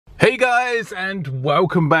Hey guys, and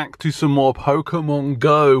welcome back to some more Pokemon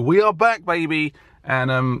Go. We are back, baby,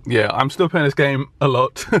 and yeah, I'm still playing this game a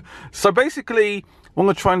lot. So basically, what I'm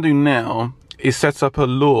gonna try and do now is set up a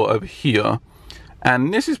lure over here,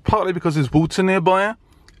 and this is partly because there's water nearby,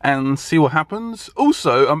 and see what happens.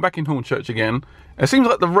 Also, I'm back in Hornchurch again. It seems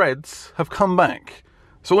like the Reds have come back,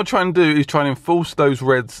 so what I'm trying to do is try and enforce those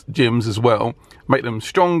Reds gyms as well, make them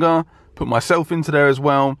stronger, put myself into there as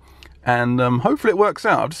well. And hopefully it works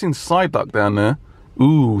out. I've just seen Psyduck down there.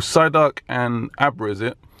 Ooh, Psyduck and Abra, is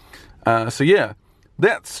it? So yeah,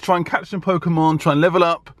 let's try and catch some Pokemon, try and level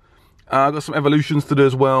up. I've got some evolutions to do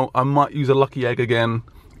as well. I might use a lucky egg again.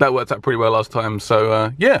 That worked out pretty well last time.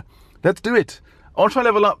 So yeah, let's do it. I'll try and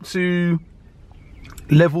level up to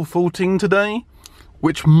level 14 today,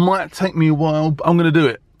 which might take me a while, but I'm going to do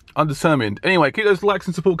it. I'm determined. Anyway, keep those likes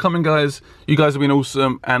and support coming, guys. You guys have been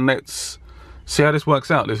awesome, and let's see how this works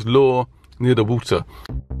out, this lure near the water.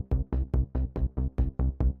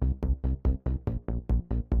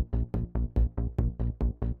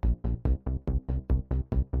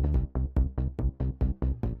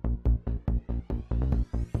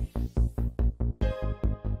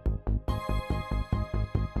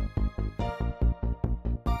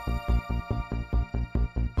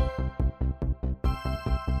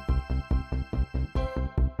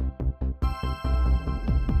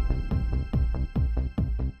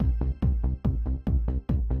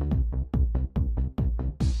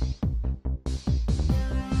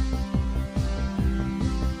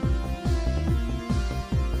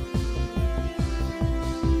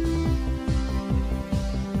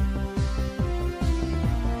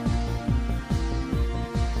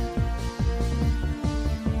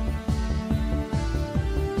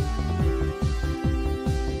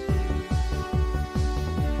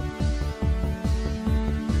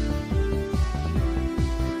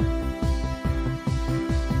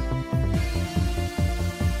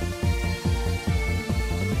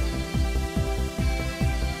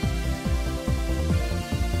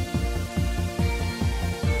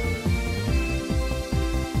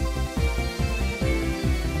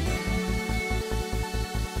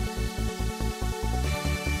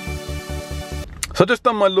 So I just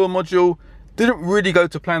done my lure module. Didn't really go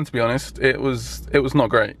to plan, to be honest. It was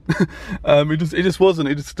not great. It just wasn't.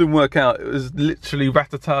 It just didn't work out. It was literally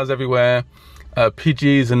Rattatas everywhere,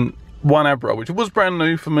 Pidgeys and one Abra, which was brand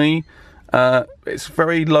new for me. It's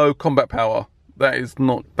very low combat power. That is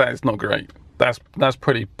not great. That's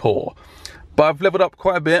pretty poor. But I've leveled up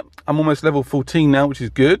quite a bit. I'm almost level 14 now, which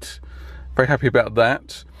is good. Very happy about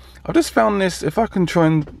that. I've just found this. If I can try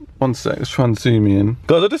and, one sec, let's try and zoom in.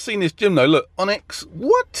 Guys, I've just seen this gym though. Look, Onyx.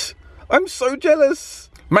 What? I'm so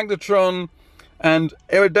jealous. Magnetron and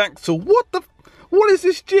Aerodactyl. What is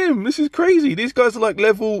this gym? This is crazy. These guys are like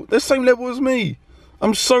they're the same level as me.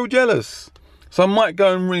 I'm so jealous. So I might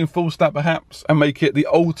go and reinforce that perhaps and make it the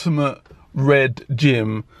ultimate red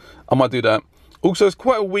gym. I might do that. Also, it's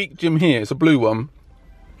quite a weak gym here. It's a blue one,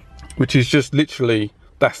 which is just literally,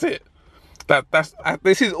 that's it.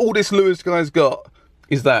 This is all this Lewis guy's got,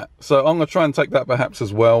 is that. So I'm gonna try and take that perhaps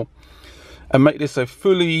as well and make this a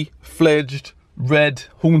fully fledged red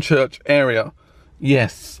Hornchurch area.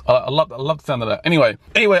 Yes, I love the sound of that. Anyway,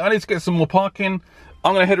 I need to get some more parking.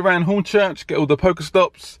 I'm gonna head around Hornchurch, get all the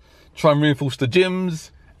PokéStops, try and reinforce the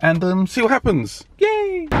gyms, and see what happens.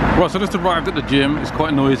 Yay! Right, so I just arrived at the gym. It's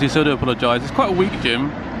quite noisy, so I do apologise. It's quite a weak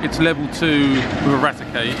gym. It's level 2 with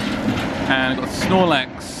Eradicate, and I've got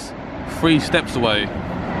Snorlax 3 steps away.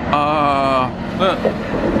 Look,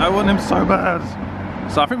 I want him so bad.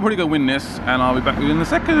 So I think we're probably gonna win this, and I'll be back in a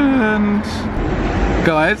second.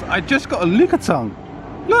 Guys, I just got a Lickitung.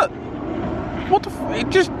 Look, what the it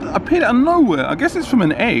just appeared out of nowhere. I guess it's from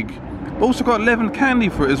an egg, but also got 11 candy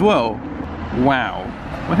for it as well. Wow,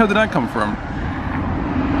 where the hell did that come from?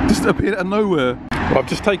 Just appeared out of nowhere. Well, I've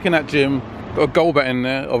just taken that gym, got a Golbat in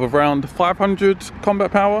there of around 500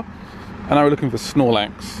 combat power, and now we're looking for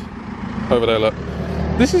Snorlax. Over there, look.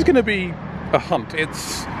 This is going to be a hunt.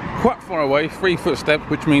 It's quite far away, 3 footsteps,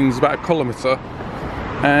 which means about 1 kilometre.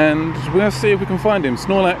 And we're going to see if we can find him.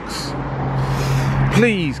 Snorlax,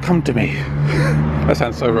 please come to me. That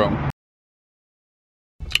sounds so wrong.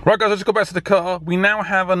 Right guys, I just got back to the car. We now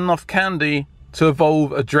have enough candy to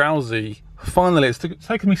evolve a Drowsy. Finally, it's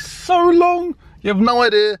taken me so long. You have no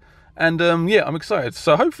idea. And yeah, I'm excited.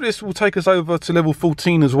 So hopefully this will take us over to level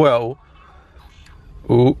 14 as well.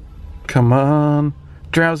 Oh. Come on,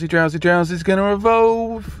 Drowsy's gonna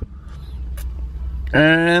evolve,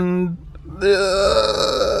 and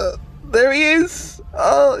there he is.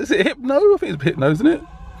 Oh, is it Hypno? I think it's Hypno, isn't it?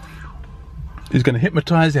 He's gonna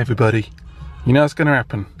hypnotize everybody. You know it's gonna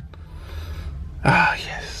happen. Ah,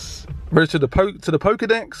 yes. Registered to the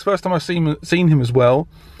Pokédex. First time I've seen him as well.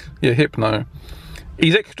 Yeah, Hypno.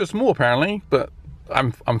 He's extra small apparently, but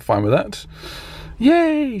I'm fine with that.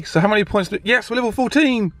 Yay! So how many points? Yes, we're level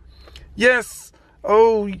 14. Yes.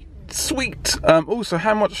 Oh, sweet. Also,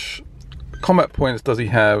 how much combat points does he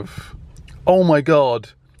have? Oh my god,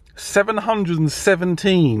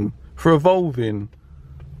 717 for evolving.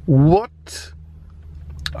 What?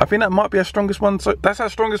 I think that might be our strongest one. So that's our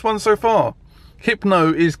strongest one so far.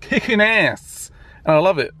 Hypno is kicking ass, and I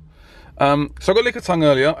love it. So I got Lickitung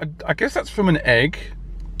earlier. I guess that's from an egg.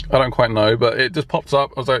 I don't quite know, but it just pops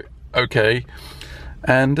up. I was like, okay.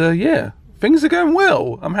 And yeah, things are going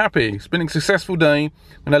well. I'm happy. It's been a successful day.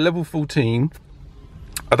 We're at level 14.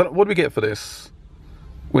 I don't know, what do we get for this?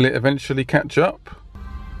 Will it eventually catch up?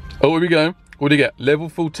 Oh, here we go. What do you get? Level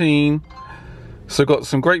 14. So got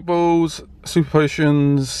some Great Balls, Super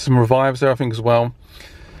Potions, some Revives there, I think, as well.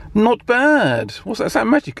 Not bad. What's that? Is that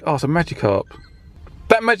Magic? Oh, it's a Magikarp.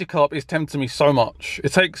 That Magikarp is tempting me so much.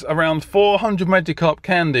 It takes around 400 Magikarp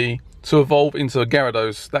candy to evolve into a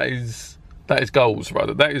Gyarados. That is goals,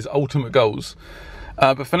 rather. That is ultimate goals.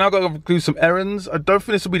 But for now, I've got to do some errands. I don't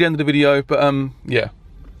think this will be the end of the video, but yeah.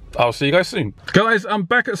 I'll see you guys soon. Guys, I'm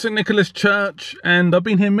back at St. Nicholas Church, and I've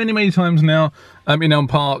been here many times now in Elm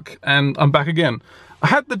Park, and I'm back again. I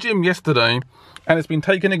had the gym yesterday, and it's been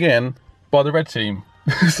taken again by the red team.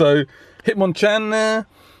 So, Hitmonchan there,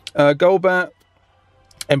 Golbat,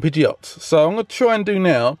 and Pidgeot. So I'm going to try and do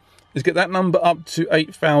now is get that number up to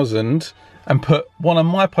 8,000 and put one of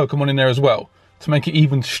my Pokemon in there as well to make it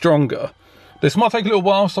even stronger. This might take a little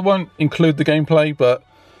while, so I won't include the gameplay, but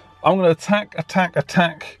I'm going to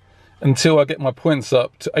attack until I get my points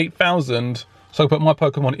up to 8,000, so I can put my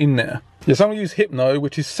Pokemon in there. Yes, I'm going to use Hypno,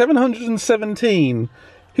 which is 717.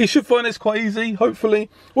 He should find this quite easy, hopefully.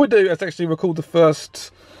 What we do is actually record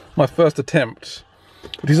my first attempt,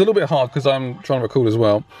 which is a little bit hard because I'm trying to record as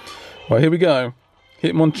well. Right, here we go.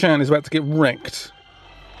 Hitmonchan is about to get wrecked.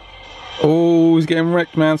 Oh, he's getting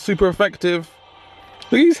wrecked, man. Super effective.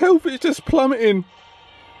 Look, his health is just plummeting.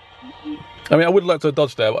 I mean, I would like to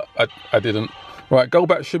dodge there, but I didn't. Right,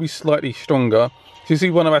 Golbat should be slightly stronger. So you see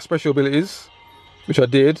one of our special abilities, which I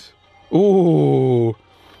did. Ooh,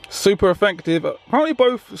 super effective. Apparently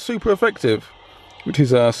both super effective, which is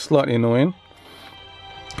slightly annoying.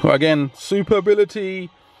 Right, again, super ability.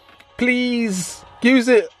 Please, use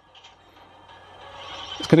it.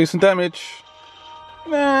 It's gonna do some damage.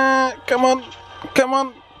 Nah, come on.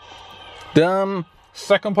 Done.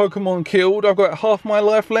 Second Pokemon killed. I've got half my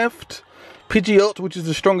life left. Pidgeot, which is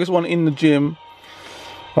the strongest one in the gym.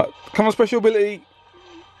 Right, come on, special ability.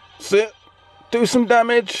 Sit. Do some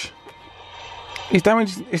damage. His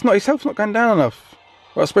damage, his health's not going down enough.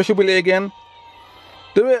 Right, special ability again.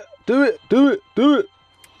 Do it.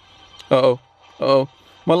 Uh-oh.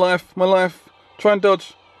 My life. Try and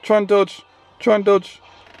dodge. Try and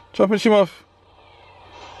finish him off.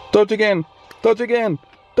 Dodge again. I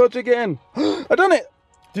done it.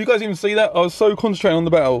 Do you guys even see that? I was so concentrating on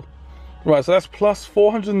the battle. Right, so that's plus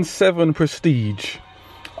 407 prestige.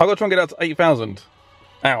 I've got to try and get out to 8,000.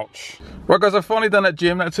 Ouch. Right, guys, I've finally done that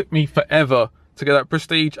gym. That took me forever to get that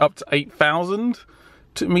prestige up to 8,000.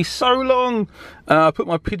 Took me so long. I put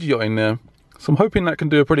my Pidgeot in there. So I'm hoping that can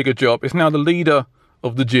do a pretty good job. It's now the leader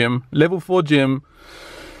of the gym. Level 4 gym.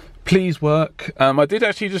 Please work. I did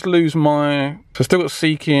actually just lose my... So I still got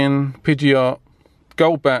Seeking, Pidgeot,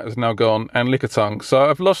 Golbat is now gone, and Lickitung. So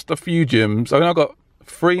I've lost a few gyms. I've now got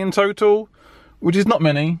 3 in total, which is not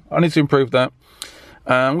many. I need to improve that.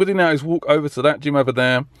 What I'm going to do now is walk over to that gym over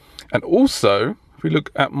there. And also, if we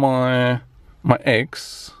look at my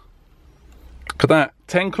eggs, look at that.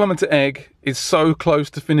 10-kilometer egg is so close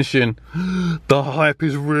to finishing. The hype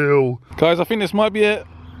is real. Guys, I think this might be it.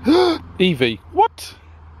 Eevee. What?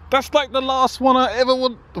 That's like the last one I ever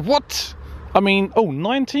want. What? I mean, oh,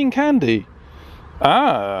 19 candy.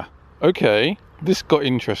 Ah, okay. This got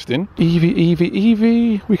interesting.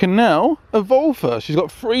 Eevee. We can now evolve her. She's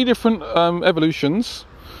got 3 different evolutions.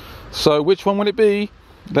 So which one will it be?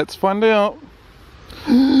 Let's find out.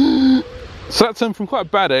 So that turned from quite a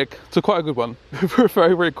bad egg to quite a good one.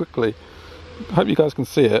 very quickly. I hope you guys can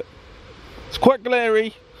see it. It's quite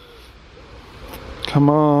glary. Come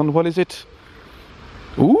on, what is it?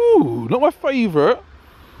 Ooh, not my favourite.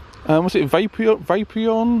 What's it?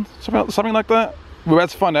 Vaporeon? Something like that. We're about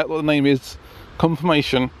to find out what the name is.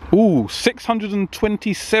 Confirmation. Ooh,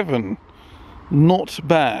 627. Not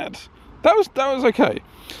bad. That was okay.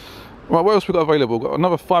 Right, what else we got available? Got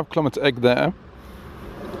another 5-kilometer egg there.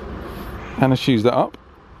 And let's use that up.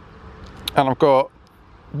 And I've got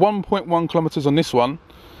 1.1 kilometers on this one.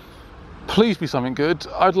 Please be something good.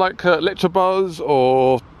 I'd like Electabuzz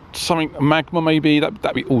or something, a magma maybe,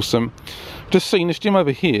 that'd be awesome. Just seeing this gym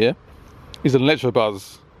over here is an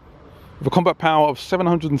Electabuzz with a combat power of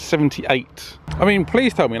 778. I mean,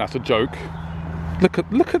 please tell me that's a joke. Look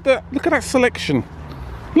at that selection.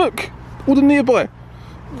 Look, all the nearby.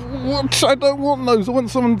 What? I don't want those. I want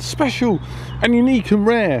something special and unique and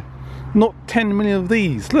rare. Not 10 million of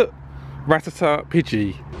these. Look, Rattata,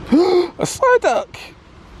 Pidgey. A Psyduck.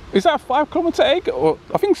 Is that a 5-kilometer egg? Or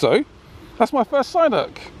I think so. That's my first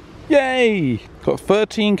Psyduck. Yay! Got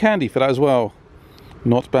 13 candy for that as well.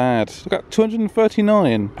 Not bad. I got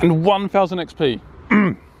 239 and 1000 XP.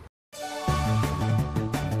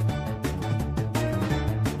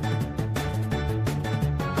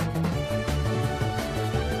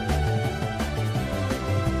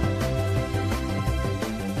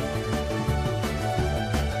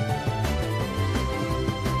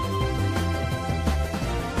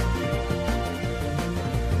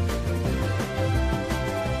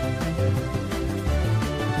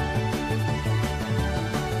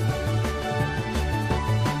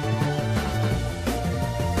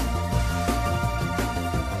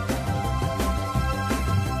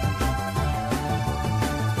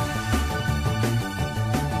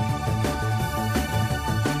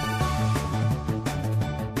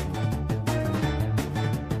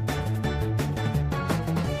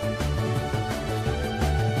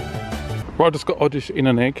 Well, I just got Oddish in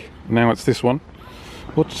an egg. Now it's this one.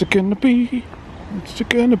 What's it gonna be? What's it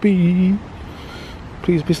gonna be?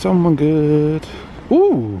 Please be someone good.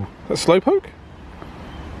 Ooh, that's Slowpoke?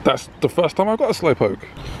 That's the first time I've got a Slowpoke.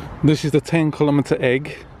 This is the 10-kilometer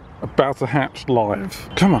egg about to hatch live.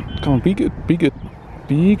 Come on, be good, be good,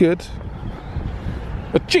 be good.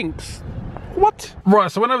 A Jinx? What? Right,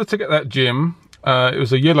 so I went over to get that gym. It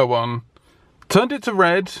was a yellow one. Turned it to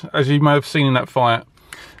red, as you may have seen in that fight.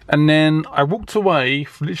 And then I walked away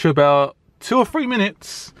for literally about 2 or 3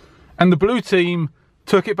 minutes and the blue team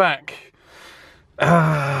took it back.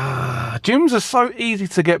 Gyms are so easy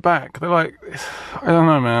to get back. They're like, I don't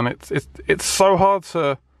know, man. It's so hard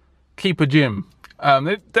to keep a gym. I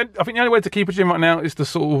think the only way to keep a gym right now is to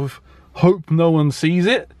sort of hope no one sees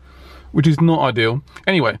it, which is not ideal.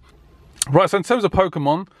 Anyway, right, so in terms of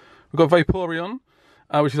Pokemon, we've got Vaporeon,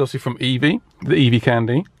 which is obviously from Eevee, the Eevee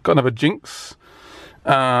candy. Got another Jinx.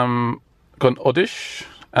 Got an Oddish,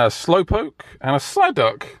 a Slowpoke, and a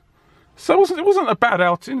Psyduck. So it wasn't a bad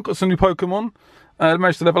outing. Got some new Pokemon.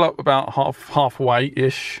 Managed to level up about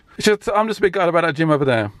halfway-ish. I'm just a bit gutted about that gym over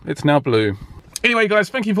there. It's now blue. Anyway, guys,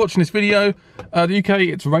 thank you for watching this video. The UK,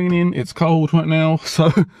 it's raining, it's cold right now, so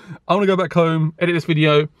I'm gonna go back home, edit this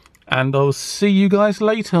video, and I'll see you guys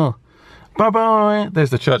later. Bye-bye. There's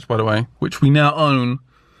the church, by the way, which we now own.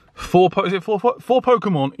 Four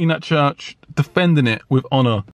Pokemon in that church, defending it with honor.